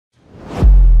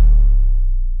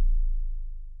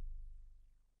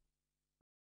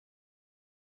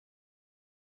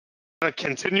to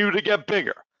continue to get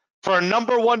bigger. For a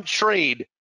number one trade,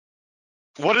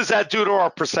 what does that do to our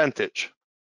percentage?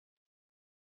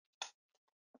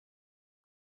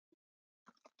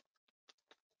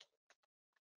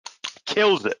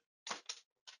 Kills it.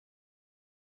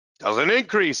 Doesn't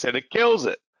increase it, it kills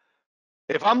it.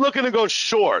 If I'm looking to go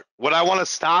short, would I want a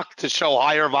stock to show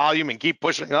higher volume and keep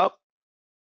pushing up?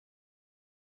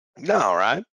 No,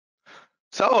 right?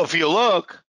 So if you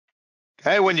look,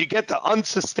 okay, when you get the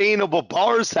unsustainable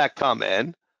bars that come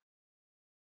in,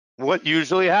 what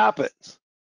usually happens?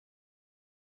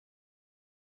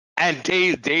 And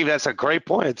Dave, that's a great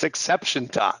point. It's exception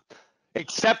time.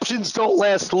 Exceptions don't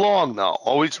last long, though.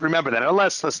 Always remember that,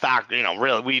 unless the stock,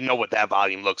 really, we know what that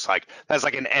volume looks like. That's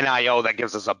like an NIO that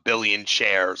gives us 1 billion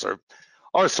shares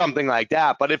or something like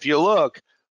that. But if you look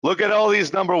at all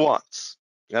these number ones,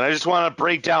 and I just want to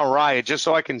break down Riot just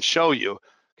so I can show you,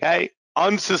 okay?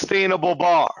 Unsustainable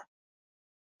bar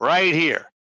right here.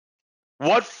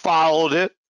 What followed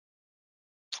it?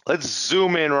 Let's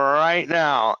zoom in right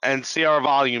now and see our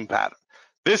volume pattern.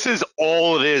 This is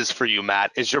all it is for you,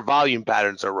 Matt, is your volume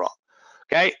patterns are wrong.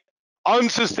 Okay?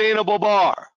 Unsustainable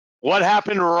bar. What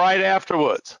happened right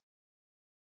afterwards?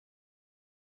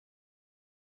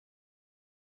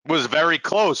 Was very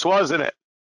close, wasn't it?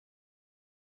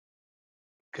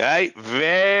 Okay?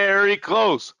 Very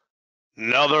close.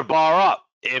 Another bar up.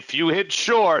 If you hit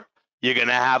short, you're going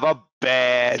to have a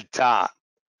bad time.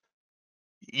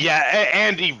 Yeah,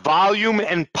 Andy, volume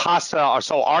and pasta are,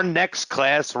 so our next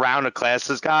round of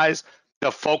classes, guys, the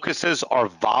focuses are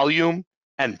volume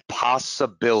and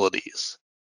possibilities.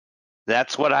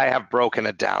 That's what I have broken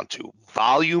it down to,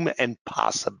 volume and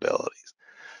possibilities.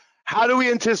 How do we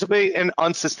anticipate an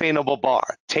unsustainable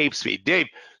bar? Tape speed. Dave,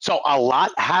 so a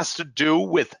lot has to do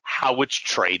with how it's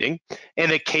trading.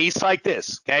 In a case like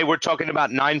this, okay, we're talking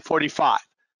about 945.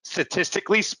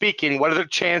 Statistically speaking, what are the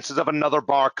chances of another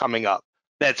bar coming up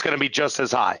that's going to be just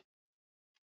as high?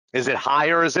 Is it high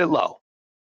or is it low?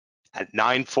 At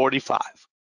 945.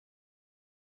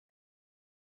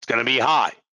 It's going to be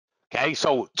high. Okay,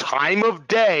 so time of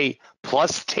day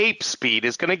plus tape speed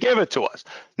is going to give it to us.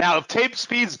 Now, if tape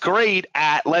speed's great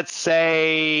at, let's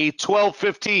say,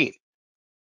 12:15,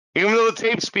 even though the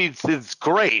tape speed is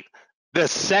great, the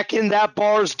second that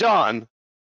bar's done,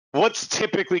 what's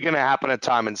typically going to happen at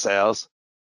time in sales?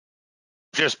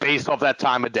 Just based off that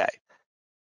time of day.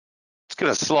 It's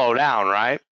going to slow down,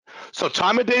 right? So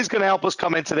time of day is going to help us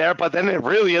come into there, but then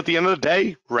really at the end of the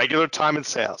day, regular time in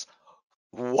sales.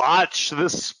 Watch the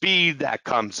speed that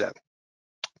comes in.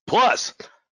 Plus,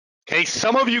 okay,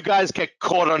 some of you guys get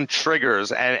caught on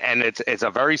triggers, and it's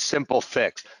a very simple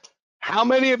fix. How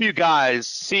many of you guys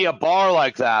see a bar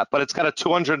like that, but it's got a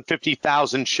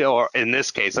 250,000 share, or in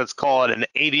this case, let's call it an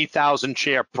 80,000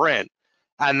 share print,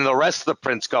 and the rest of the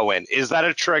prints go in? Is that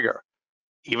a trigger?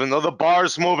 Even though the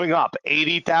bar's moving up,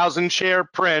 80,000 share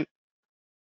print,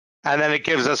 and then it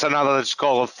gives us another, let's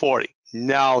call it 40.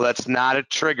 No, that's not a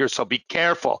trigger, so be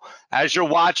careful. As you're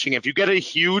watching, if you get a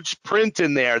huge print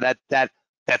in there that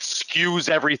skews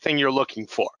everything you're looking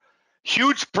for.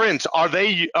 Huge prints, are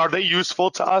they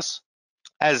useful to us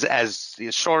as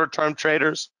shorter term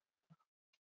traders?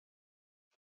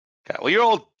 Okay, well, you're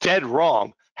all dead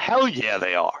wrong. Hell yeah,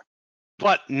 they are,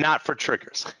 but not for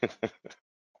triggers.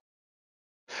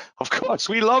 Of course,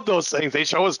 we love those things. They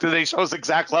show us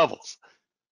exact levels.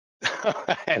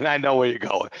 And I know where you're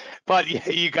going. But yeah,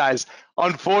 you guys,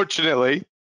 unfortunately,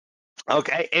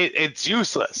 okay, it's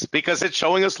useless because it's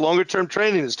showing us longer term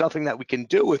trading. There's nothing that we can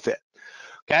do with it.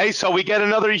 Okay, so we get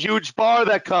another huge bar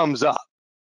that comes up.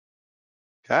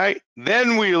 Okay,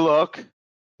 then we look,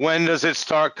 when does it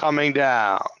start coming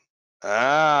down?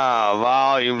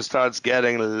 Volume starts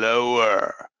getting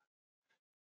lower.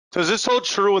 Does this hold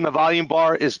true when the volume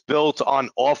bar is built on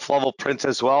off-level prints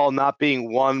as well, not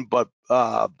being one but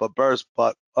burst,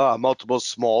 but multiple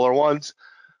smaller ones?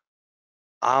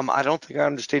 I don't think I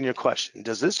understand your question.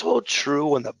 Does this hold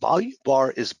true when the volume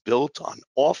bar is built on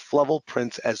off-level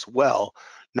prints as well,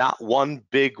 not one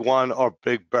big one or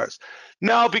big burst?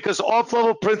 No, because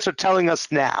off-level prints are telling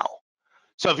us now.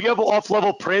 So if you have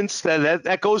off-level prints, then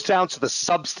that goes down to the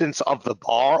substance of the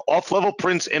bar. Off-level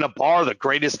prints in a bar are the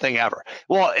greatest thing ever.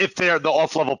 Well, if the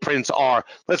off-level prints are,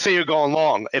 let's say you're going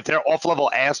long, if they're off-level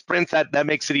ass prints, that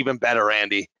makes it even better,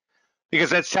 Andy,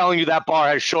 because that's telling you that bar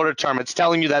has shorter term. It's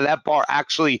telling you that bar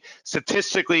actually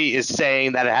statistically is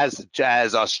saying that it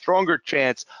has a stronger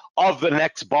chance of the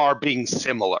next bar being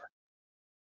similar.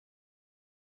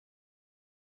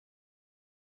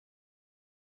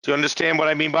 Do you understand what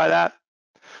I mean by that?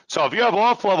 So if you have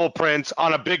off-level prints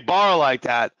on a big bar like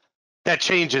that, that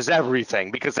changes everything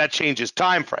because that changes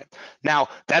time frame. Now,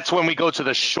 that's when we go to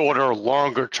the shorter,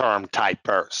 longer term type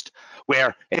burst,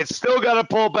 where it's still got to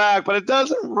pull back, but it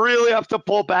doesn't really have to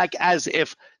pull back as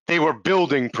if they were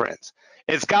building prints.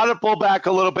 It's got to pull back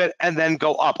a little bit and then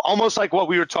go up, almost like what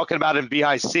we were talking about in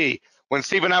BIC when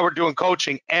Steve and I were doing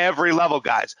coaching. Every level,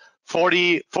 guys,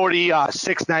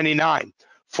 46.99,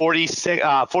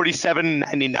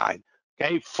 47.99,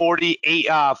 okay,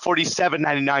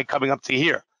 47.99 coming up to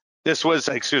here. This was,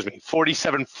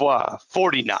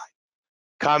 47.49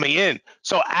 coming in.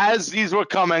 So as these were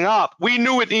coming up, we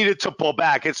knew it needed to pull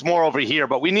back. It's more over here,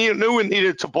 but we knew it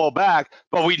needed to pull back,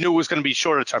 but we knew it was going to be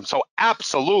shorter term. So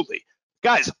absolutely,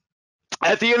 guys,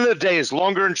 at the end of the day, is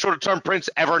longer and shorter term prints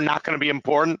ever not going to be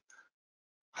important?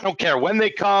 I don't care when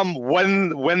they come,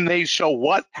 when they show,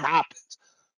 what happens.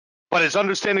 But is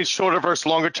understanding shorter versus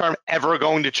longer term ever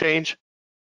going to change?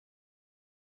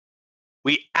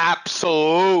 We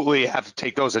absolutely have to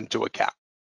take those into account,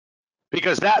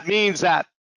 because that means that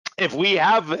if we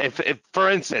have, if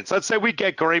for instance, let's say we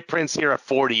get great prints here at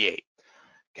 48.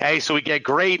 Okay, so we get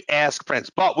great ask prints,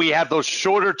 but we have those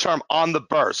shorter term on the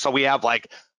burst. So we have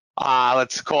like,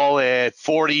 let's call it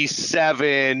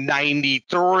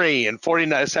 47.93 and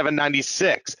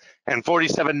 47.96 and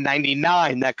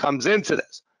 47.99 that comes into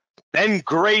this. Then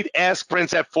great ask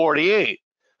prints at 48.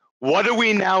 What do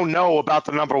we now know about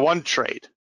the number one trade?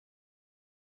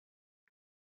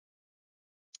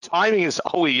 Timing is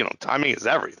always, timing is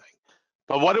everything.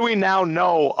 But what do we now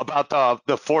know about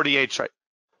the 48 trade?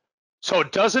 So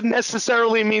it doesn't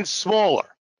necessarily mean smaller,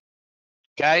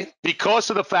 okay? Because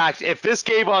of the fact, if this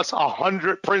gave us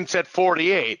 100 prints at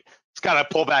 48, it's got to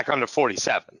pull back under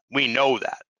 47. We know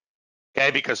that,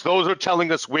 okay? Because those are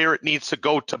telling us where it needs to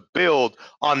go to build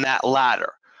on that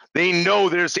ladder. They know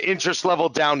there's interest level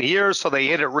down here, so they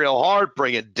hit it real hard,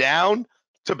 bring it down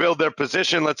to build their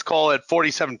position. Let's call it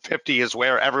 47.50 is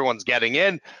where everyone's getting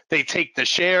in. They take the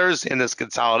shares in this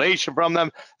consolidation from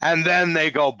them, and then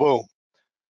they go boom.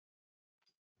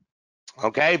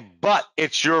 Okay, but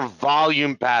it's your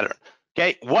volume pattern.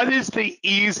 Okay, what is the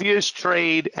easiest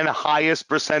trade and highest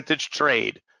percentage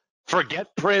trade?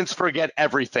 Forget prints, forget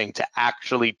everything, to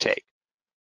actually take.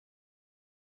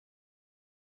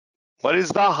 What is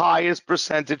the highest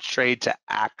percentage trade to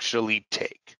actually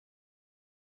take?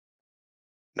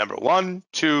 Number 1,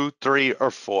 2, 3,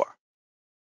 or 4.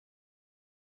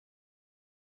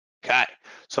 Okay,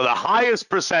 so the highest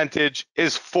percentage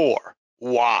is 4.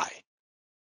 Why?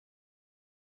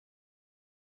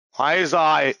 Why is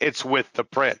high? It's with the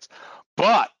prints.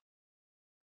 But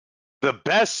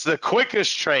the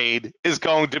quickest trade is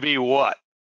going to be what?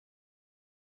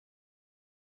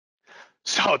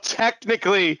 So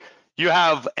technically,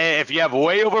 if you have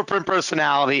way over print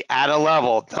personality at a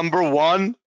level, number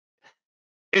 1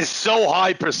 is so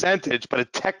high percentage, but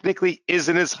it technically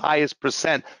isn't as high as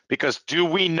percent, because do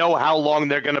we know how long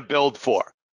they're going to build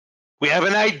for? We have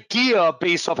an idea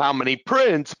based off how many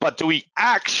prints, but do we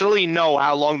actually know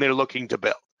how long they're looking to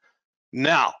build?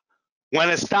 Now, when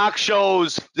a stock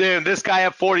shows this guy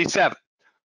at 47,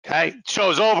 okay,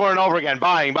 shows over and over again,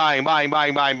 buying.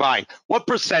 What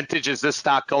percentage is this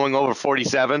stock going over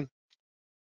 47?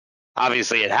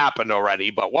 Obviously, it happened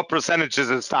already, but what percentage is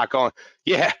this stock going?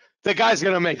 Yeah, the guy's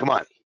going to make money.